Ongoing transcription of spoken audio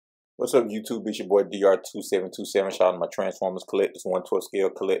What's up, YouTube? It's your boy DR2727. Shout out to my Transformers collectors, 1/12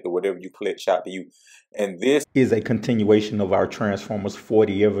 scale collector, whatever you collect, shout out to you. And this is a continuation of our Transformers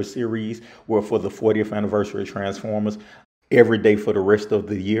 40 ever series, where for the 40th anniversary of Transformers, every day for the rest of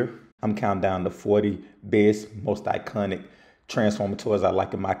the year, I'm counting down the 40 best, most iconic Transformer toys I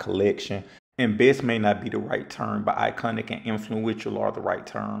like in my collection. And best may not be the right term, but iconic and influential are the right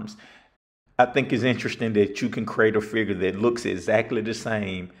terms. I think it's interesting that you can create a figure that looks exactly the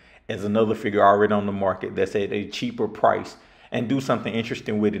same as another figure already on the market that's at a cheaper price and do something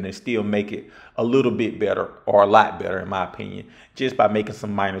interesting with it and still make it a little bit better or a lot better, in my opinion, just by making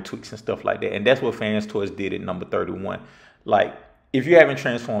some minor tweaks and stuff like that. And that's what Fans Toys did at number 31. Like, if you haven't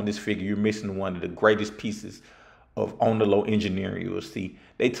transformed this figure, you're missing one of the greatest pieces of on-the-low engineering you'll see.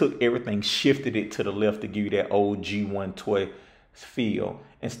 They took everything, shifted it to the left to give you that old G1 toy feel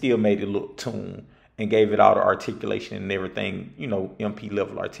and still made it look tuned and gave it all the articulation and everything, you know, MP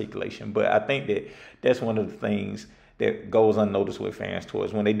level articulation. But I think that that's one of the things that goes unnoticed with Fans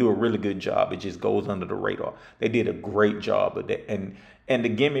Toys. When they do a really good job, it just goes under the radar. They did a great job of that. And the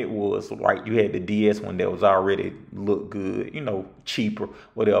gimmick was, right, you had the DS one that was already look good, you know, cheaper,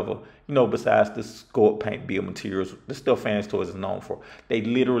 whatever. You know, besides the sculpt paint build materials, the stuff Fans Toys is known for. They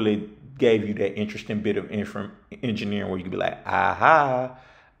literally gave you that interesting bit of engineering where you could be like, aha,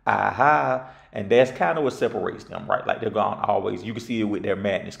 aha. And that's kind of what separates them, right? Like, they're going to always, you can see it with their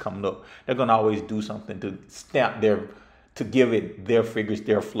madness coming up. They're going to always do something to stamp to give it their figures,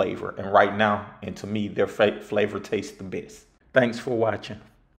 their flavor. And right now, and to me, their flavor tastes the best. Thanks for watching.